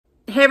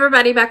Hey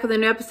everybody, back with a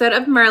new episode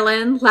of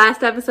Merlin.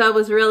 Last episode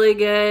was really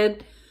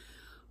good.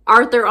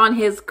 Arthur on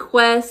his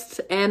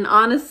quest, and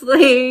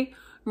honestly,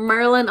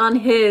 Merlin on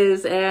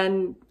his,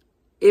 and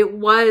it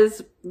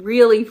was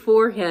really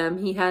for him.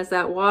 He has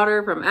that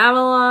water from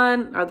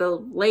Avalon, or the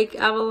Lake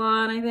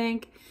Avalon, I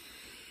think.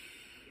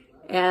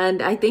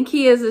 And I think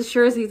he is as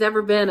sure as he's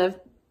ever been of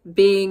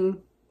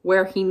being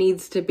where he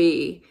needs to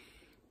be.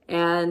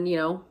 And, you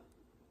know,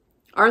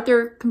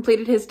 Arthur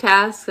completed his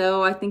task,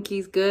 so I think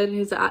he's good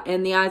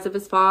in the eyes of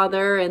his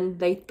father, and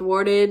they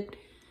thwarted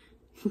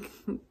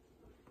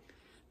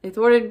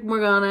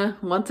Morgana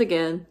once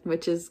again,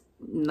 which is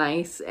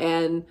nice,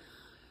 and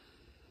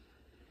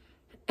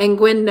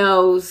Gwen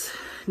knows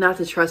not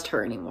to trust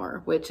her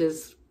anymore, which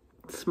is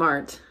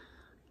smart.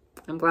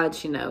 I'm glad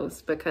she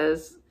knows,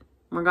 because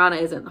Morgana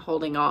isn't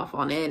holding off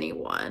on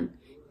anyone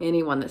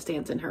that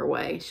stands in her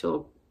way.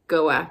 She'll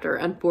go after,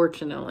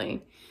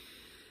 unfortunately.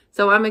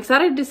 So I'm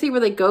excited to see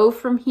where they go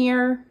from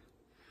here.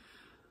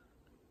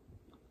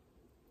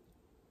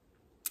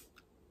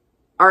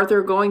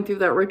 Arthur going through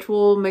that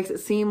ritual makes it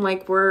seem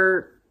like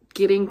we're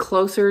getting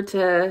closer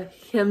to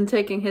him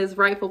taking his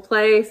rightful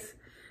place.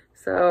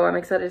 So I'm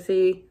excited to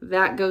see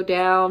that go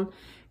down.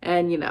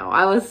 And, you know,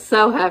 I was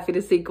so happy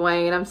to see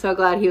Gawain. I'm so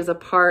glad he was a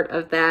part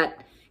of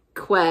that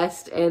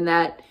quest, and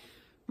that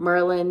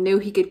Merlin knew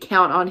he could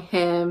count on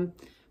him,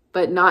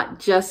 but not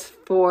just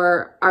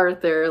for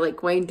Arthur. Like,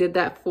 Gawain did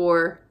that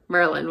for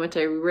Merlin, which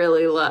I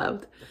really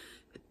loved.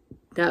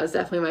 That was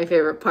definitely my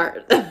favorite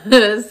part.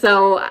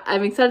 So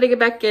I'm excited to get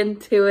back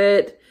into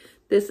it.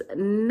 This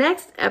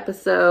next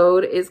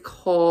episode is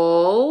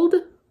called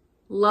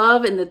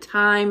Love in the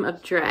Time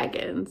of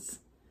Dragons,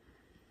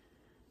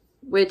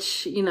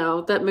 which, you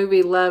know, that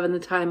movie Love in the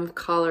Time of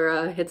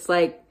Cholera, it's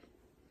like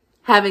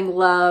having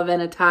love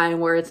in a time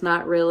where it's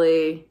not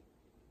really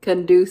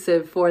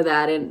conducive for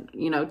that. And,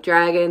 you know,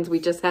 dragons, we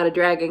just had a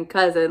dragon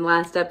cousin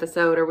last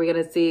episode. Are we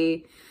going to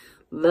see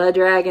the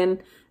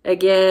dragon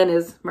again?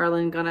 Is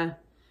Merlin gonna,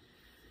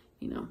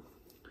 you know,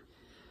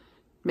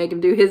 make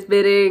him do his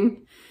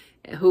bidding?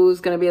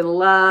 Who's gonna be in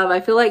love? I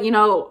feel like, you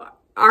know,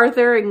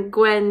 Arthur and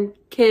Gwen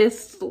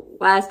kissed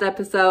last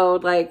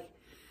episode. Like,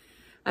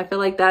 I feel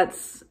like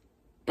that's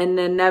an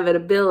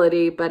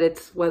inevitability, but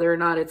it's whether or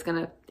not it's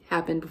gonna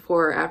happen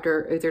before or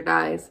after Uther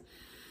dies.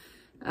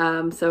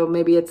 So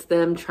maybe it's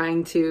them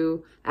trying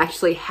to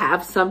actually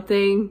have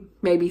something,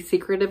 maybe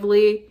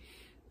secretively,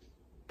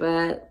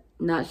 but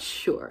not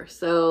sure.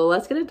 So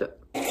let's get into it.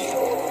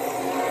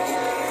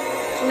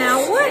 Now,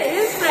 what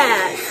is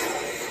that?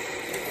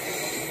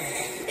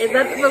 Is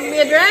that supposed to be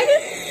a dragon?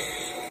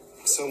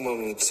 Some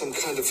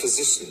kind of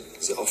physician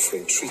is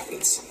offering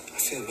treatments. I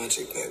fear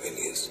magic may have been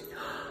used.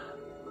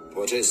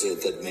 What is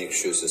it that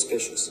makes you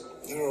suspicious?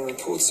 There are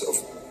reports of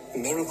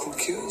miracle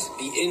cures.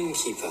 The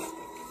innkeeper.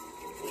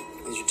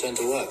 Did you turn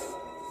to work?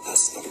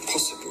 That's not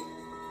possible.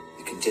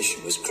 The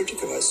condition was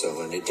critical, I saw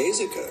only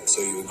days ago.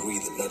 So you agree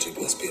that magic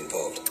must be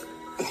involved?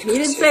 He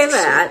didn't say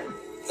that.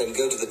 Then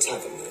go to the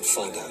tavern and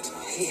find out.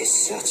 He is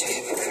such a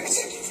hypocrite.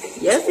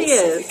 Yes, he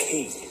is. The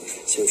king.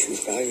 So if you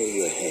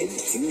value your head,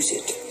 use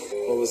it.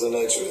 What was the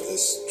nature of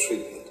this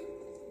treatment?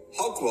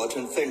 Hogwatt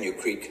and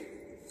fenugreek.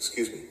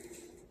 Excuse me?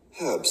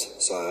 Herbs,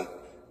 sire.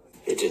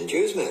 It didn't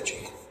use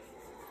magic.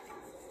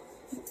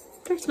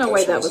 There's no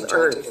way that was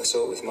herbs. I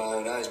saw it with my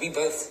own eyes. We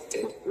both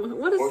did.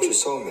 What you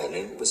is saw,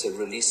 Merlin, was a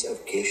release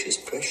of gaseous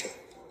pressure.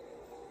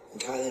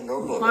 Entirely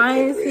normal. Why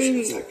is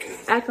he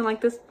acting like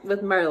this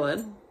with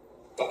Merlin?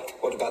 But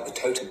what about the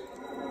totem?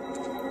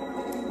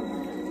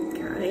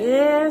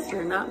 Yes,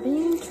 you're not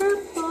being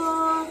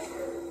truthful.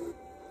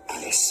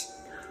 Alice.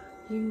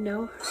 You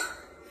know her.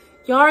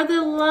 You're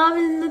the love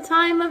in the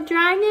time of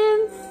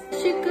dragons?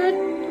 She good.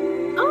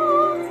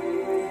 Oh,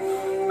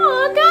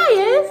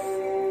 Gaius.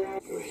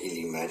 Your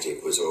healing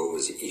magic was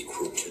always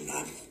equal to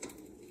none.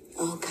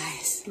 Oh,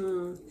 Gaius.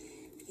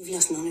 You've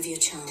lost none of your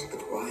charm.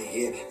 But why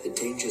here? The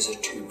dangers are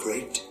too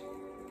great.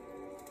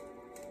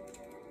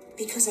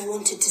 Because I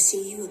wanted to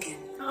see you again.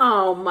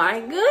 Oh my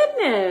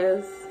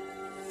goodness.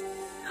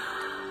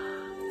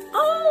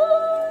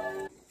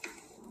 Oh.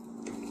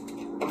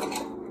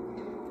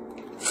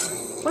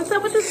 What's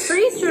up with this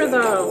creature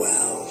though?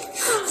 Well,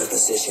 the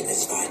position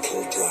is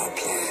vital to our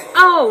plan.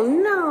 Oh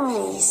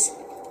no. Please.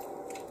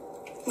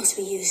 Must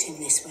we use him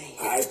this way?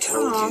 I've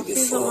told you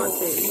she doesn't before, want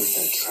to.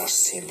 Uther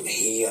trusts him.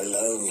 He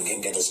alone can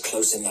get us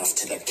close enough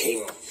to the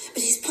king.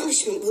 But his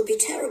punishment will be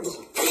terrible.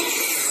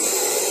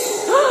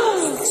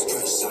 You must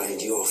put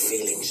aside your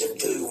feelings and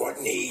do what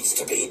needs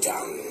to be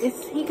done. Is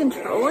he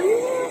controlling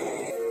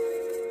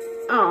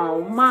you?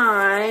 Oh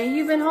my,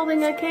 you've been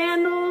holding a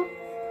candle?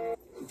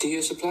 Do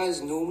your supplies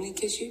normally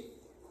kiss you?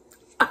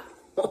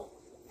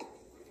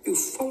 You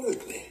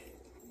followed me.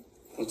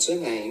 What's her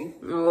name?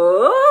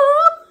 Oh,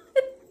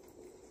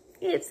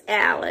 it's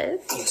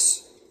Alice.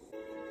 Alice.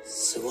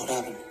 So what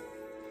happened?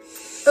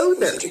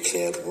 Uther. We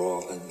declared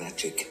war on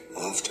magic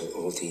after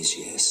all these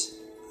years.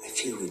 I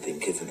feel we've been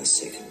given a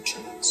second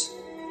chance.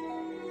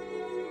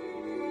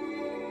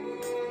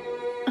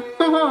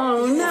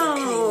 Oh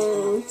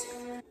no.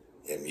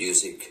 Their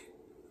music,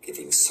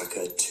 giving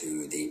succor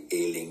to the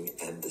ailing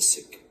and the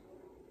sick.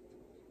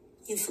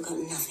 You've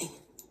forgotten nothing.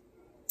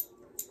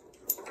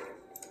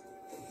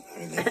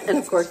 I remember And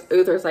of course,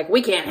 Uther's like,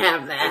 we can't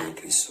have that.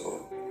 what we saw.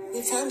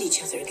 We found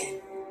each other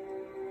again.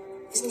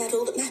 Isn't that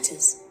all that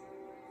matters?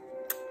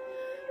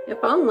 If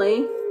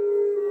only.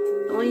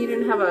 Only you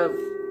didn't have a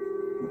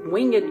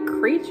winged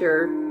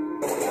creature.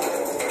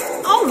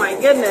 Oh my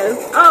goodness.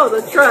 Oh,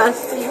 the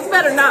trust. You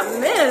better not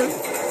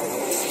miss.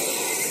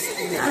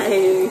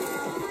 Nice.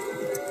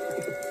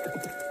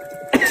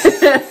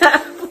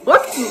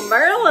 What's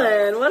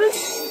Merlin? What a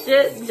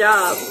shit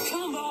job.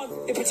 Come on!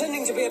 You're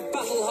pretending to be a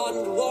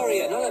battle-hardened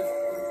warrior, not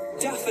a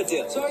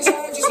daffodil. Sorry, sir,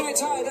 I'm just very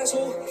tired, that's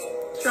all.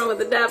 What's wrong with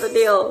the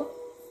daffodil?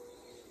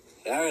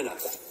 Fair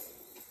enough.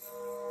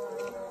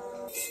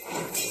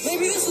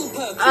 Maybe this'll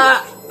perk you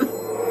up.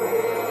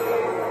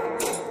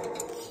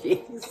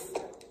 Jeez.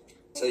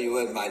 So you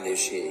won't mind if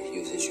she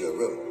uses your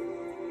room?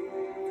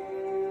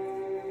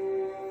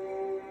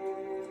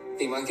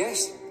 Be my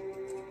guest.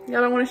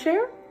 Y'all don't want to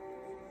share?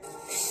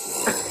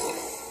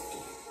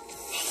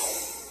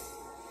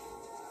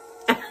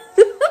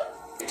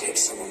 Take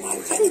some of my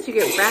How did you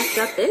get wrapped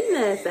up in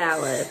this,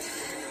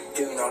 Alice?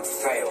 Do not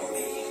fail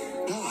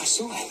me. No, I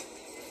saw it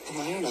with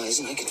my own eyes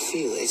and I could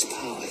feel its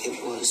power.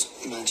 It was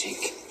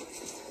magic.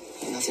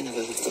 Nothing I've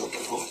ever felt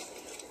before.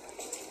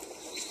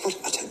 What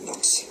utter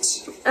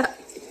nonsense.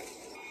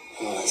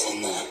 Oh, it's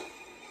in there.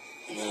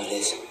 I know it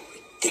is.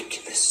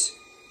 Ridiculous.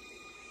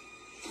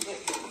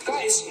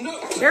 Guys, no!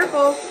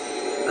 Careful.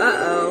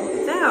 Uh-oh.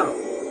 It's out.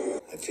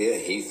 I fear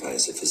he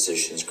finds the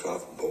physician's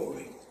craft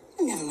boring.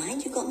 Well, never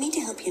mind, you've got me to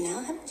help you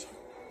now, haven't you?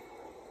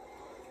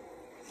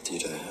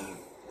 Indeed I have.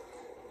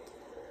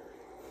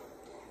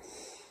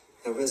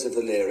 Now where's the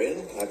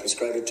valerian? I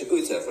prescribe it to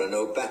Uther for an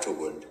old battle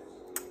wound.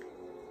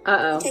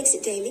 Uh-oh. Takes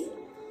it daily.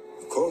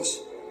 Of course.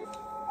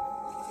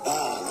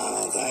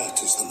 Ah, now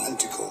that is the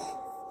manticore.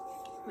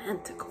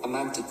 Manticore. A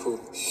manticore.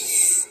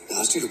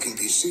 Nasty looking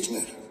piece, isn't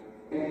it?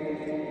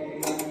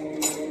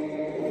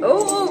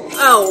 Oh,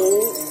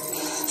 oh.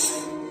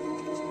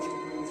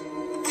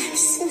 I'm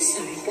so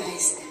sorry,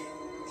 guys.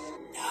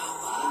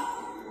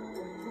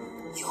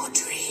 You're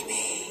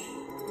dreaming.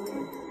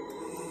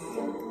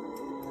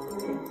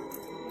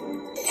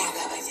 Now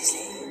go back to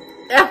sleep.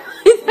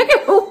 Is that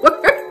gonna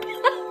work?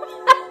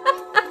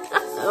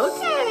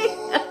 Okay.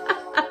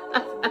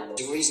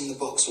 The reason the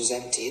box was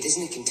empty, it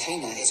isn't a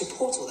container, it's a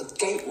portal, a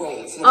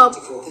gateway for the A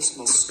manticore. This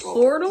must stop.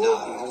 portal? No,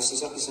 Alice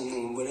is up to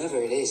something. Whatever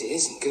it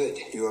isn't good.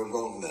 You are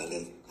wrong,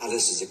 Merlin.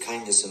 Alice is the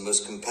kindest and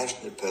most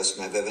compassionate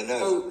person I've ever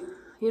known. Oh,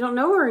 You don't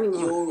know her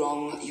anymore. you're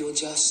wrong. You're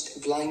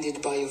just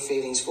blinded by your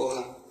feelings for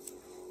her.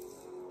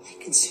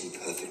 I can see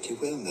perfectly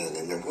well,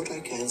 Merlin, and what I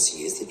can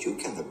see is that you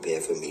cannot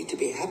bear for me to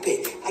be happy.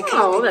 I can't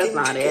Oh, that's begin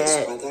not to guess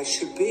it. why that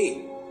should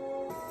be.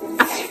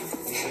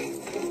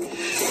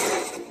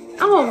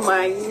 Oh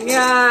my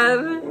god.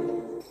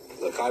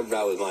 Look, I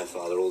row with my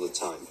father all the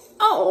time.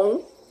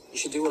 Oh. You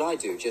should do what I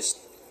do. Just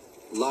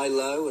lie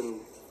low and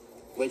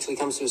wait till he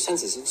comes to his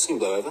senses. It'll soon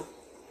blow over.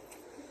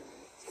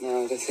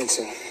 No, I don't think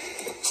so.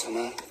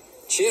 Somehow.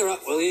 Cheer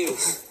up, will you?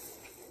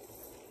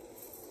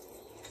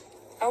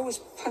 I was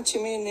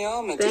punching me in the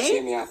arm to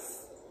cheer me up.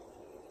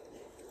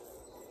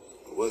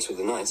 It works with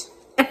the knights.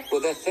 Well,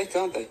 they're thick,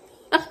 aren't they?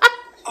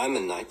 I'm a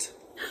knight.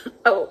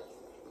 Oh.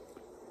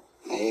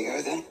 There you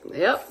go, then.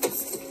 Yep.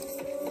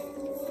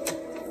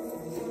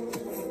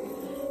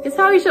 It's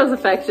how he shows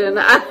affection.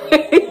 I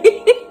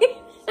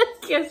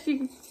guess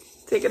you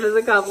take it as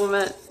a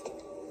compliment.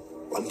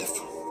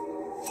 Wonderful.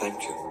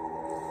 Thank you.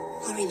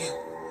 Hurry now.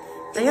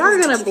 They are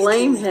gonna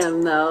blame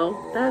him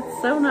though. That's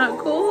so not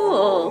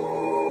cool.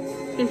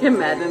 Can you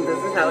imagine this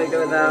is how he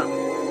goes out?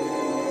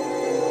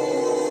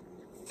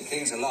 The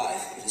king's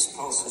alive, but his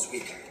pulse is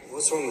weak.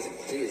 What's wrong with him?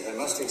 Please, I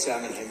must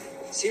examine him.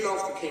 Seal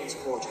off the king's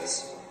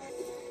quarters.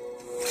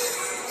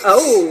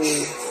 Oh.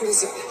 What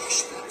is it?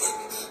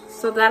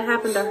 So that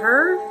happened to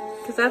her?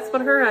 Because that's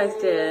what her eyes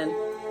did.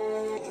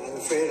 I'm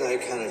afraid I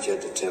cannot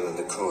yet determine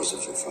the cause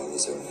of your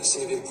father's illness.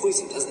 He's been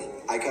poisoned, hasn't he?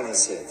 I cannot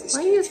say at this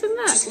Why are time. you using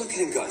that? Just look at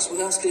him, guys. What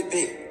else could it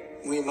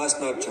be? We must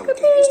not jump It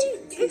to could hasty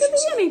be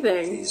conclusions.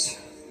 anything. Please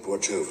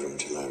watch over him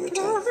till I Oh,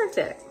 return.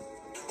 heretic.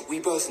 We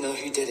both know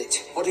who did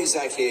it. What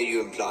exactly are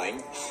you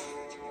implying?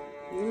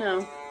 No.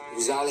 It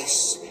was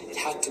Alice. It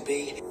had to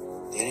be.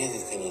 The only other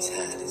thing he's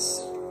had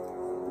is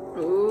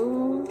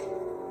Ooh.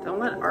 Don't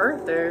let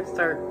Arthur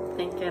start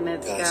thinking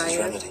it's Gaius' Gaius.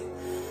 remedy.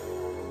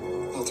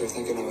 Arthur, I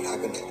think I know what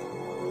happened.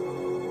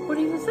 What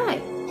do you say?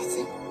 I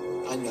think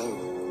I know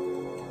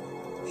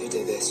who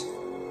did this.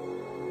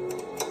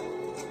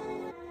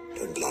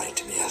 Don't lie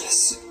to me,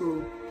 Alice.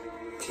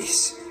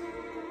 Please.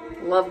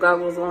 Love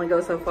goggles only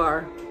go so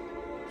far.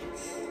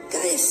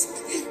 Guys,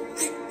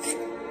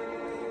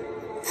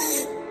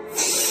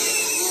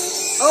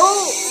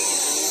 Oh!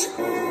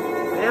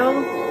 Well.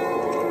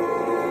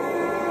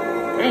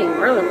 Dang,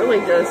 Merlin really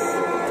just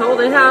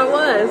told it how it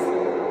was.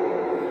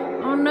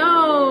 Oh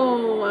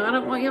no! I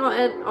don't want y'all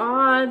at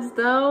odds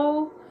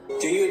though.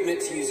 Do you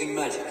admit to using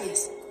magic?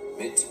 yes.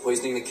 Admit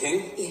poisoning the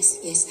king? Yes,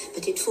 yes,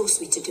 but it forced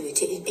me to do it.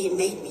 It made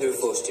me. Who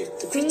forced you?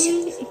 The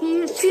creature. He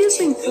is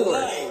being You're forced.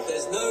 lying.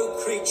 There's no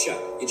creature.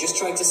 You're just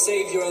trying to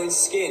save your own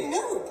skin.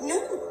 No, no.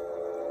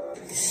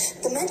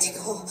 The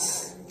magical.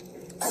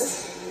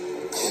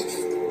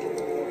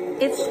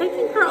 It's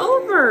taking her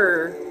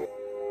over.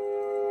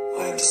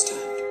 I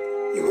understand.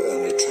 You were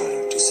only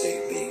trying to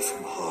save me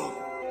from harm.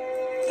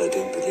 But I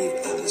don't believe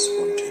Alice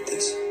wanted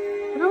this.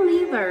 I don't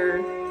either.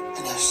 I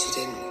know she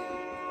didn't.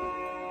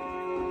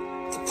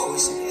 The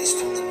poison is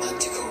from the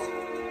manticore.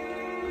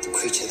 The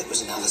creature that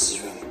was in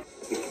Alice's room.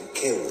 You can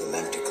kill the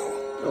manticore.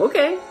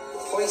 Okay.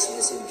 Poison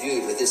is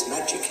imbued with this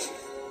magic.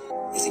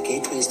 If the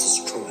gateway is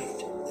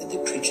destroyed, then the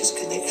creature's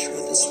connection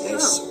with this life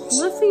source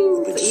that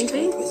will be seems easy.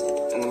 destroyed with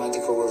it. And the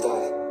manticore will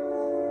die.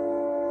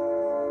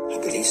 I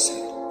believe so.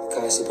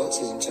 Guys, the box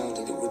is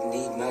enchanted. It would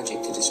need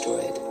magic to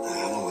destroy it. I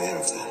am aware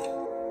of that.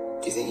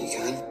 Do you think you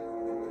can?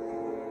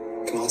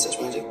 Command such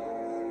magic? There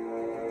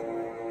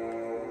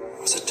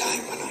was a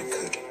time when I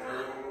could.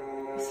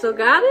 Still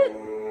got it?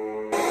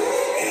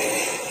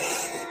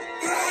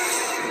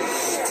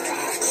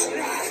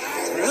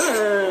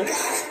 Ugh.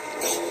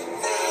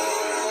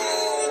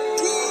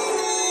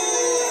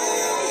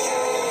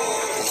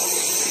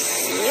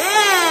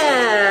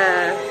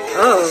 Yeah!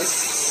 Oh.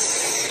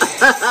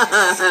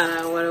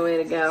 What a way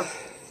to go.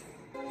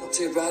 Not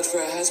too bad for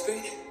a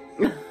has-been.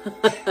 Not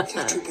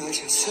too bad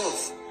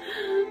yourself.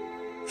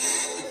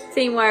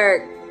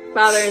 Teamwork.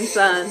 Father and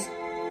son.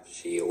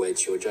 She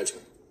awaits your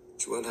judgment.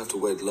 She won't have to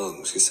wait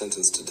long. She's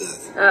sentenced to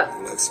death.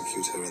 We'll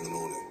execute her in the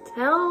morning.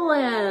 Tell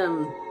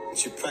him.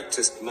 She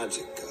practiced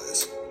magic,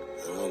 guys.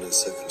 There are no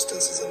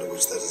circumstances under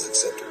which that is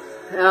acceptable.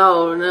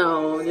 Oh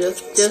no,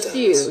 just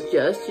you.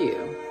 Just you.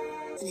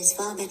 And it's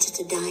far better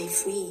to die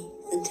free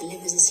than to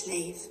live as a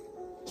slave.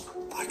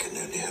 I can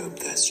only hope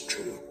that's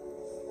true.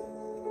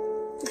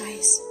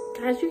 Guys,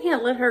 Guys, you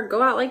can't let her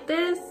go out like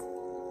this.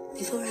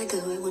 before I go,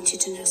 I want you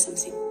to know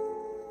something.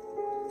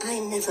 I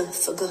never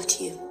forgot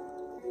you.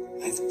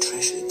 I've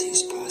treasured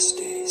these past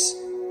days.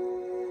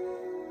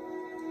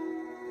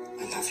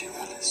 I love you,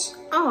 Alice.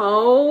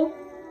 Oh.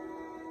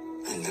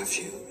 I love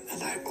you,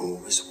 and I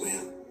always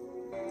will.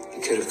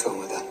 You could have gone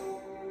with that.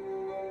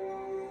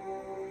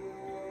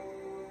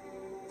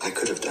 I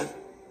could have done.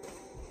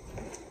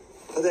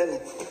 But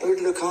then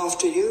who'd look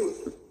after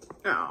you?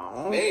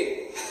 Oh.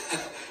 Me?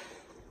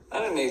 I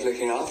don't need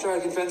looking after. I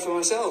can fend for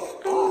myself.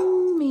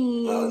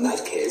 Me. Well, in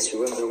that case, you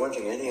won't be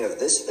wanting any of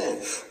this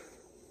then.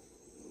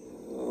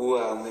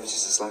 Well, maybe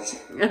just a slight.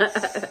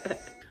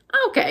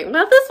 Okay,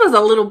 well, this was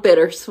a little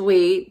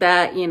bittersweet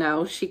that,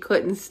 she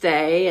couldn't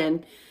stay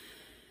and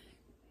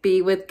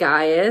be with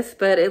Gaius,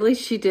 but at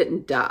least she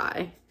didn't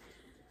die.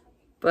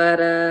 But,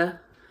 I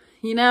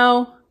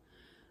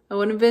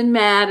wouldn't have been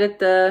mad at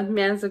the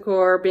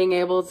Manticore being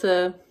able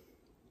to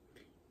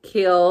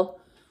kill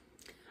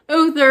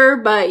Uther,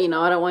 but, I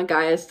don't want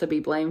Gaius to be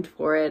blamed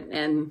for it,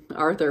 and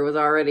Arthur was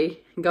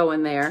already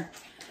going there.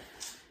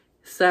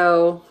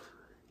 So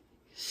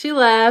she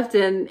left,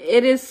 and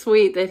it is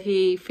sweet that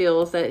he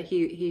feels that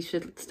he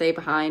should stay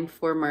behind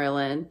for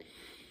Merlin.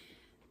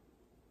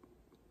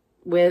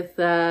 With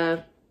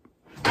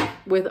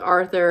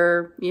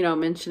Arthur,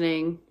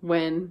 mentioning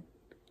when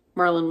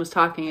Merlin was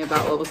talking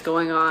about what was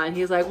going on,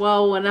 he's like,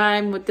 well, when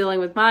I'm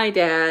dealing with my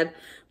dad,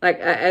 like,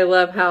 I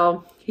love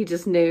how he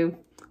just knew,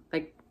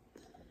 like,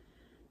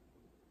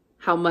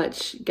 how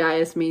much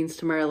Gaius means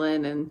to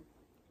Merlin, and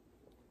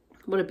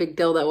what a big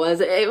deal that was.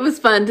 It was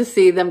fun to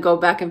see them go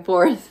back and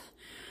forth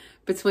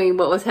between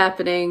what was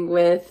happening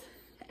with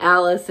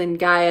Alice and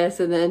Gaius,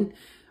 and then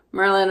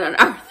Merlin and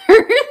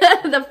Arthur.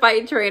 The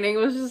fight training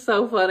was just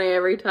so funny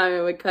every time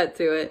it would cut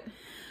to it.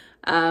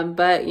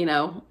 But,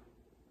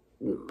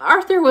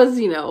 Arthur was,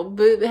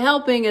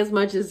 helping as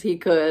much as he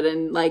could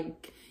and,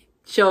 like,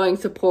 showing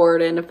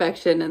support and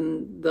affection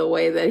in the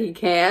way that he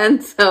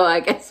can. So I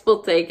guess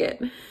we'll take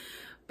it.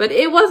 But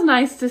it was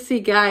nice to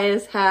see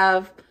Gaius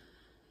have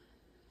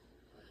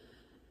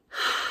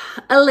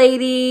a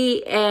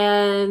lady,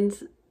 and,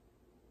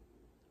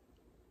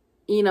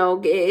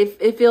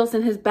 it feels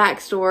in his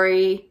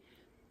backstory.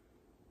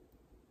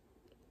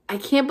 I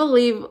can't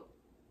believe,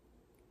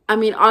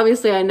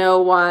 obviously I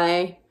know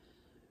why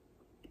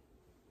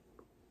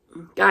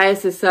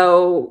Gaius is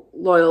so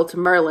loyal to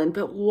Merlin,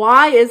 but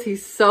why is he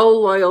so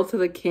loyal to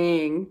the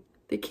king?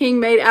 The king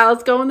made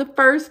Alice go in the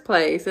first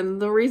place,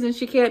 and the reason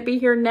she can't be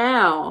here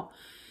now.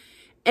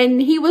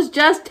 And he was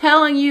just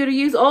telling you to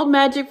use old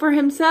magic for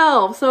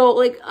himself. So,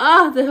 like,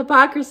 the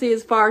hypocrisy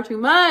is far too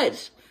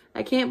much.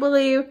 I can't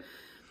believe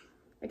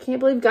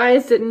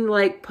Gaius didn't,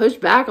 like, push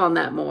back on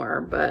that more,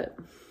 but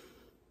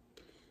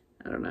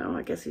I don't know.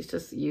 I guess he's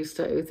just used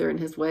to Uther and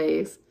his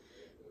ways.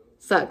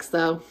 Sucks,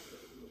 though.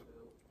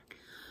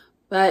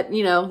 But,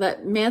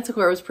 that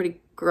Manticore was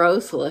pretty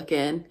gross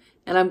looking.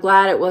 And I'm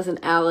glad it wasn't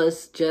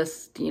Alice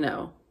just,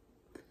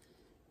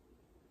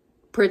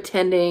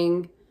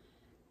 pretending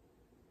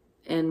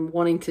and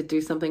wanting to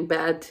do something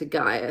bad to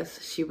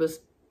Gaius. She was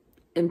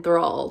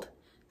enthralled.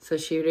 So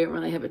she didn't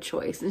really have a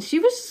choice. And she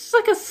was just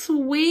like a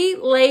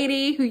sweet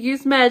lady who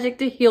used magic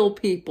to heal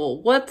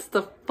people. What's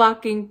the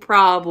fucking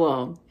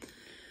problem?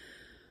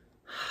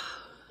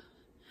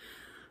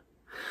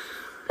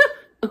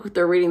 Oh,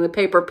 they're reading the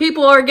paper.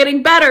 People are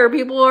getting better.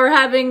 People are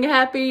having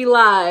happy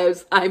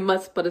lives. I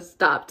must put a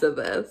stop to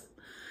this.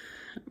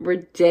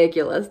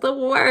 Ridiculous. The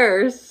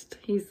worst.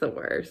 He's the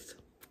worst.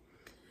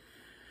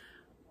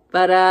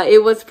 But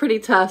it was pretty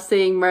tough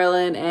seeing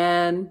Merlin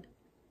and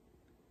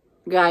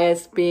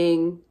Gaius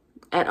being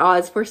at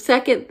odds for a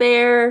second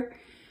there.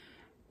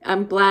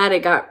 I'm glad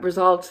it got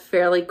resolved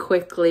fairly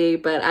quickly,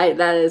 but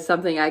that is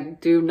something I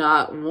do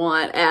not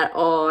want at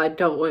all. I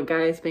don't want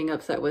Gaius being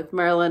upset with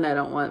Merlin. I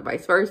don't want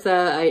vice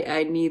versa.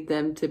 I need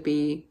them to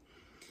be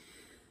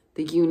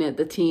the unit,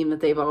 the team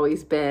that they've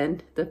always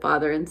been, the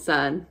father and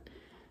son,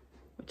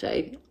 which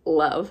I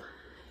love.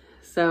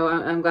 So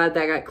I'm glad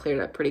that got cleared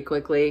up pretty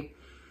quickly.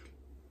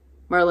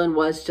 Merlin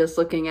was just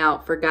looking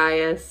out for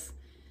Gaius.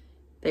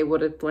 They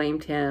would have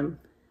blamed him.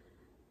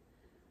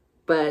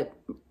 But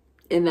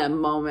in that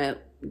moment,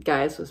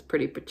 Gaius was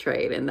pretty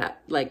betrayed. And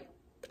that, like,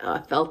 I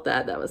felt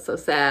that. That was so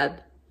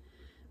sad.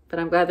 But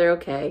I'm glad they're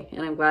okay.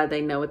 And I'm glad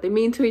they know what they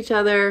mean to each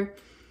other.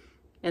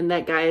 And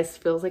that Gaius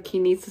feels like he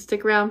needs to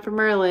stick around for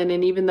Merlin.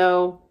 And even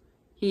though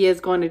he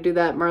is going to do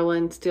that,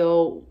 Merlin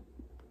still,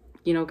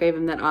 you know, gave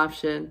him that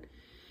option.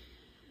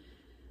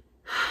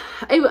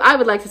 I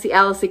would like to see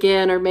Alice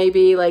again, or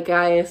maybe like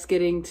Gaius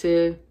getting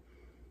to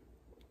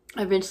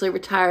eventually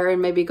retire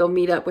and maybe go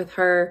meet up with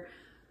her.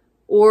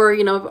 Or,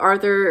 you know, if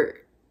Arthur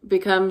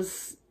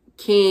becomes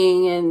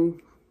king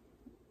and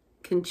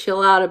can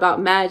chill out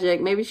about magic,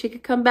 maybe she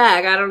could come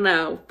back. I don't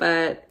know,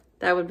 but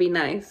that would be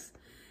nice.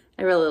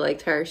 I really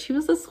liked her. She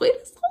was the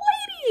sweetest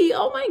lady.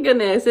 Oh my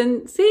goodness.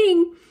 And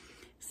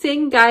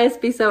seeing Gaius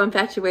be so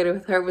infatuated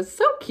with her was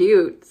so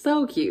cute.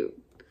 So cute.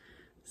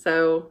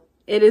 So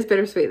it is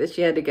bittersweet that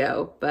she had to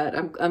go, but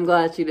I'm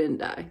glad she didn't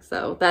die.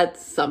 So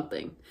that's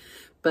something.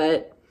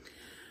 But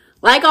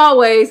like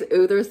always,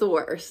 Uther's the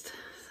worst.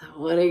 So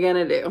what are you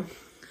gonna do?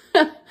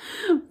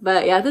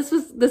 But yeah, this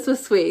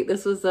was sweet.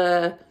 It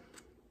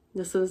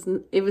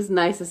was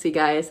nice to see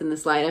Gaius in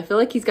this light. I feel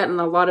like he's gotten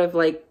a lot of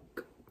like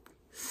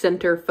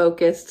center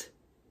focused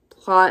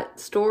plot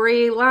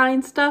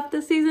storyline stuff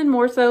this season,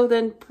 more so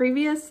than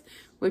previous,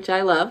 which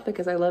I love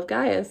because I love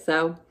Gaius.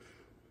 So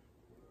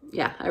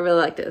yeah, I really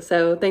liked it.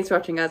 So thanks for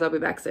watching, guys. I'll be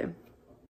back soon.